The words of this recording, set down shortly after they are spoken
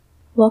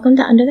Welcome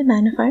to Under the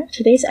Magnifier.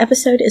 Today's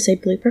episode is a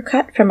blooper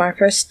cut from our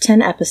first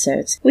 10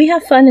 episodes. We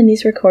have fun in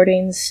these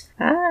recordings.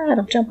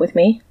 Don't jump with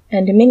me.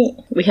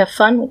 We have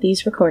fun with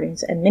these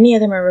recordings, and many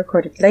of them are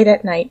recorded late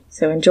at night,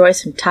 so enjoy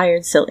some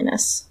tired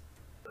silliness.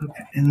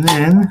 Okay, and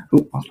then,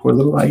 I'll pour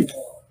the light.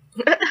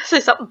 So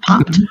something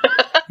popped.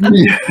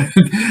 Yeah,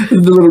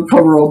 the little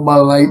cover on my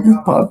light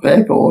just popped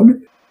back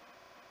on.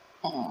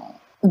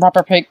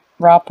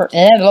 Rock,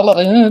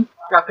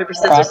 paper,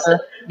 scissors.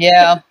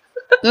 Yeah.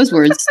 Those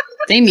words,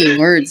 they mean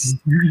words.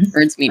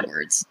 Words mean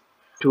words.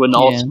 To an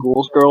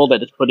all-schools girl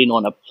that is putting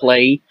on a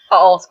play.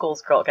 All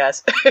schools girl,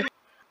 guys.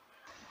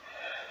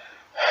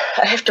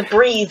 I have to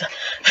breathe.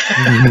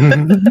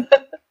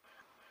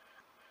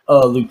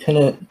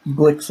 Lieutenant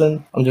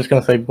Blixen. I'm just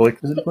gonna say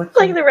Blixen. Is it Blixen?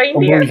 Like the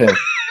reindeer.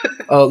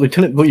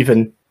 Lieutenant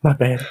Bleven. My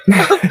bad.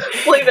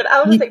 Bleven.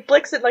 I was like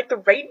Blixen like the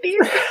reindeer.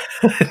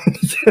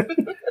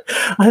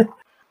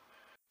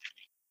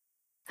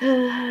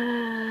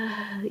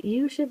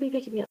 You should be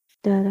picking me up.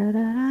 Da, da,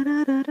 da,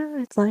 da, da, da.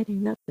 It's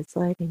lighting up. It's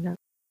lighting up.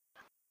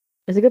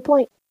 That's a good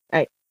point. All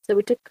right. So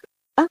we took.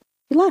 Oh,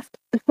 he left.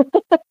 Why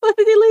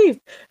did he leave?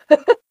 What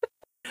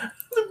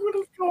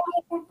is going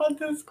on with my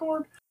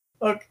Discord?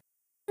 Look.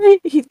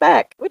 He's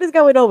back. What is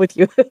going on with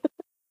you?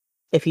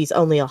 If he's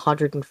only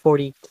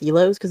 140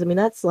 kilos, because I mean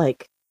that's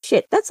like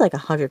shit. That's like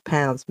 100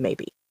 pounds,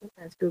 maybe.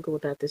 Let's Google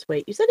about this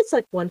weight. You said it's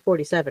like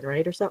 147,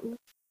 right, or something?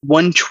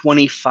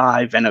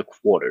 125 and a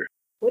quarter.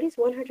 What is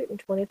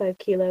 125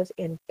 kilos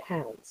in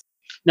pounds?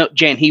 No,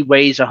 Jan, he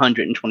weighs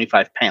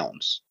 125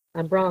 pounds.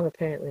 I'm wrong,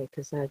 apparently,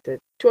 because the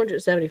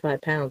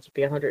 275 pounds would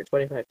be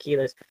 125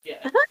 kilos.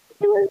 Yeah.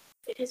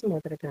 It is more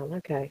than a pound.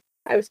 Okay.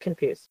 I was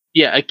confused.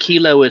 Yeah, a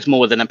kilo is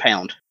more than a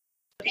pound.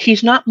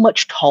 He's not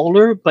much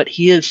taller, but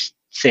he is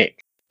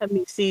thick. How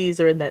many C's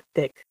are in that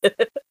thick?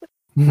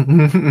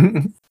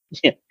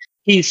 Yeah,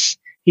 he's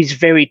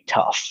very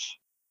tough.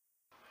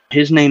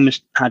 His name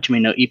is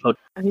Hajime no Ippo.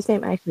 His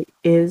name actually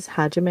is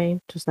Hajime,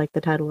 just like the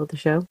title of the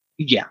show?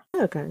 Yeah.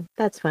 Okay,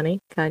 that's funny,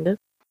 kind of.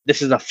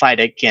 This is a fight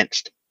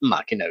against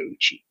Makino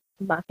Uchi.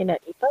 Makino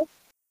Ippo?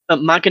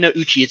 Makino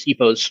Uchi is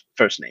Ippo's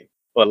first name,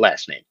 or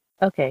last name.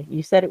 Okay,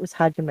 you said it was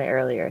Hajime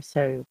earlier,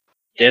 so...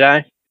 Did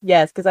I?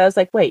 Yes, because I was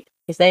like, wait,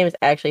 his name is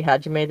actually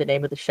Hajime, the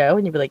name of the show?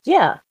 And you'd be like,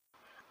 yeah.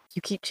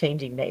 You keep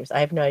changing names. I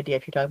have no idea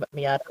if you're talking about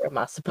Miyata or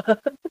Masaba.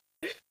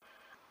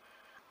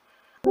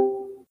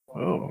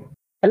 Oh.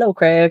 Hello,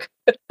 Craig.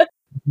 That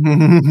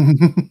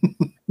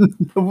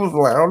was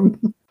loud.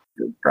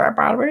 Crap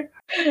out of me.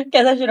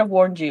 Guess I should have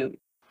warned you.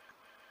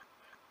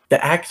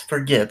 The axe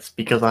forgets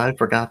because I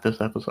forgot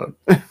this episode.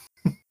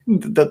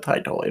 The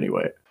title,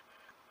 anyway.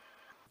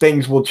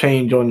 Things will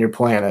change on your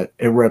planet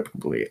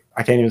irreparably.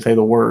 I can't even say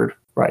the word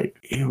right.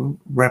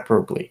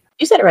 Irreparably.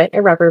 You said it right,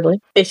 irreparably.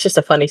 It's just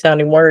a funny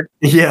sounding word.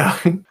 Yeah.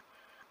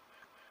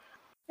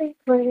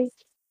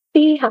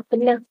 Be happy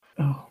now.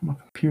 Oh, my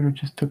computer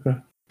just took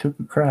a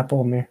crap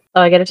on me.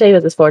 Oh, I gotta tell you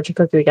about this fortune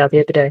cookie we got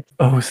the other day.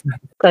 Oh, snap.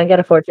 I got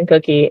a fortune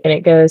cookie, and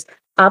it goes,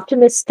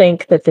 optimists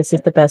think that this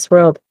is the best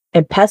world,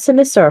 and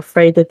pessimists are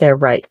afraid that they're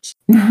right.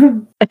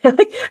 I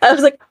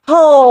was like,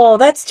 oh,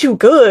 that's too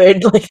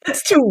good. Like,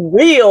 that's too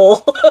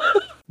real.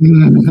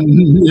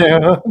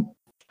 Yeah.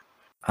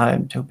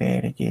 I'm too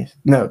bad at this.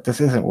 No, this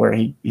isn't where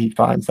he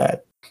finds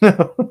that.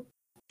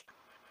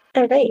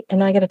 All right,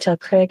 and I gotta tell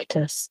Craig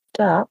to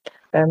stop.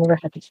 I remember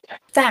how to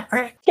stop,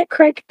 Craig. Yeah,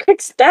 Craig,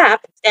 stop.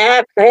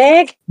 Stop,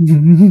 Craig.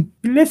 You're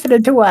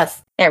listening to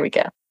us. There we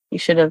go. You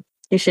should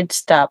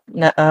stop.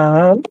 No.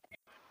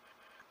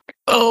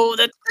 Oh,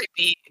 that's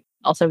creepy.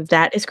 Also,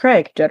 that is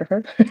Craig,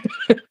 Jennifer.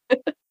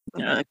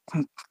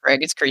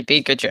 Craig is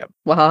creepy. Good job.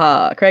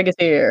 Wahaha, Craig is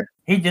here.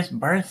 He just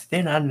burst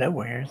in out of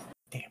nowhere.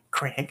 Damn,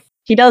 Craig.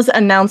 He does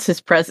announce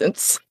his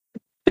presence.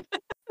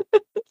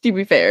 To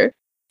be fair.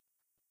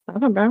 I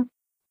don't know.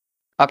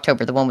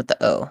 October, the one with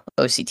the O.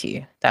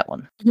 OCT. That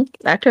one.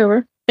 Mm-hmm.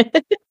 October.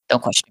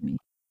 Don't question me.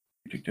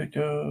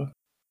 All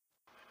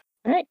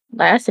right.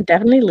 Last and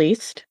definitely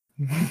least.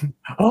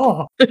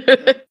 Oh. He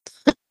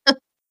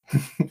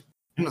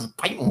was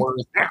biting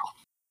words now.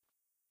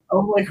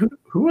 Oh, like, who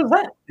was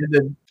that?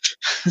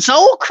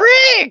 So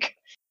Craig!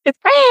 It's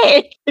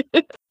Craig!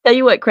 Tell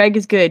you what, Craig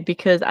is good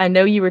because I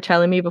know you were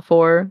telling me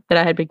before that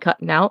I had been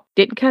cutting out.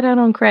 Didn't cut out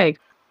on Craig.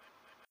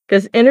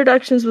 Because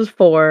introductions was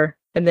 4,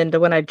 and then the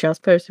one I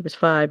just posted was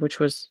 5, which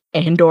was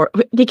Andor.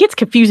 It gets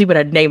confusing when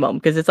I name them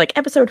because it's like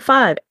episode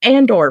 5,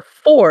 Andor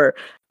 4,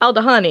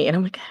 Aldahani, and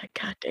I'm like,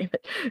 God damn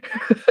it.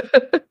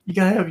 You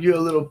gotta have a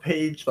little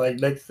page like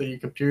next to your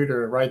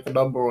computer and write the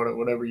number on it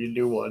whenever you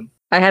do one.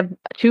 I have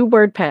 2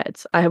 word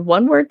pads. I have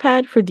 1 word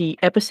pad for the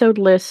episode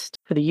list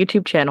for the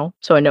YouTube channel,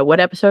 so I know what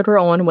episode we're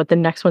on and what the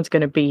next one's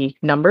going to be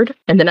numbered.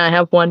 And then I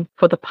have 1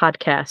 for the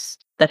podcast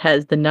that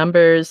has the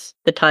numbers,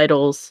 the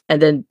titles,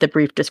 and then the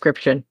brief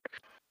description.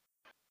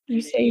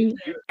 You say,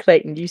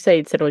 Clayton, you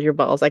say sit on your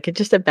balls. I could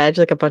just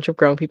imagine like a bunch of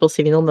grown people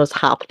sitting on those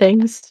hop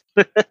things.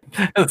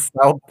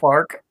 South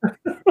Park.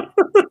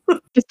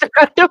 Just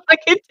around a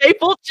fucking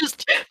table,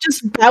 just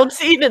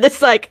bouncing, and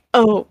it's like,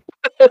 oh.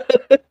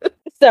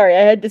 Sorry,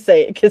 I had to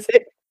say it because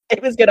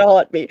it was gonna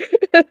haunt me.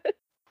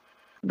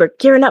 We're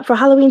gearing up for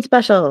Halloween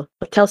special.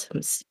 We'll tell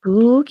some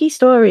spooky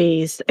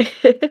stories.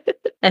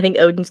 I think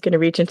Odin's going to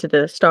reach into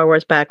the Star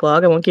Wars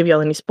backlog. I won't give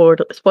y'all any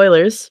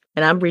spoilers.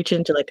 And I'm reaching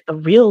into like a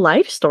real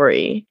life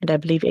story. And I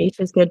believe Ace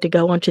is going to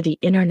go onto the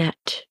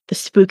internet, the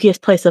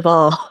spookiest place of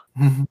all.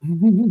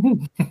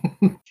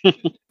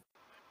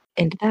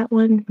 And that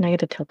one, and I got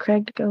to tell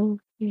Craig to go.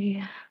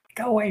 Yeah.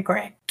 Go away,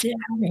 Greg. Get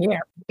out of here.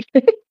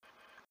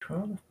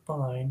 Trying to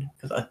find,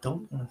 because I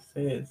don't want to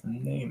say his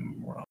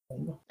name wrong.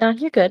 No,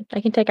 you're good.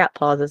 I can take out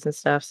pauses and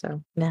stuff,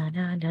 so. No.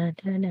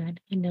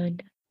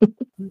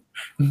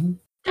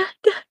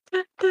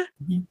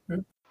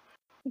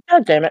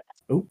 God damn it.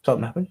 Oh,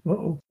 something happened.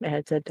 Uh-oh. My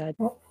headset died.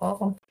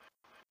 Uh-oh.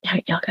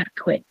 Y'all gotta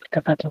quit with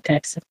the fucking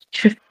text.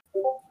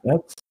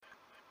 That's...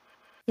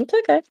 It's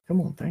okay.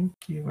 Come on, thank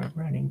you. I'm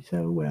running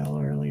so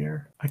well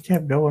earlier. I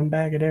kept going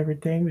back at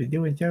everything, was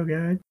doing so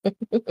good.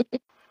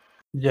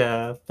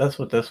 Yeah, that's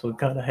what this one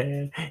kind of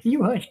had.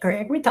 You hush,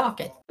 Craig, we're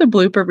talking. The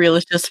blooper reel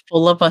is just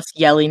full of us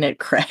yelling at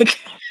Craig.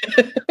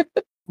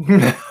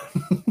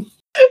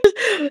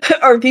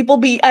 Or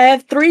I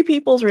have 3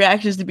 people's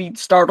reactions to being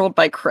startled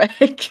by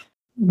Craig.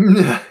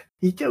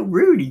 He's so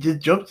rude. He just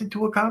jumps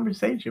into a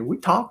conversation. We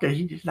talking.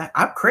 He's just like,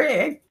 I'm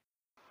Craig.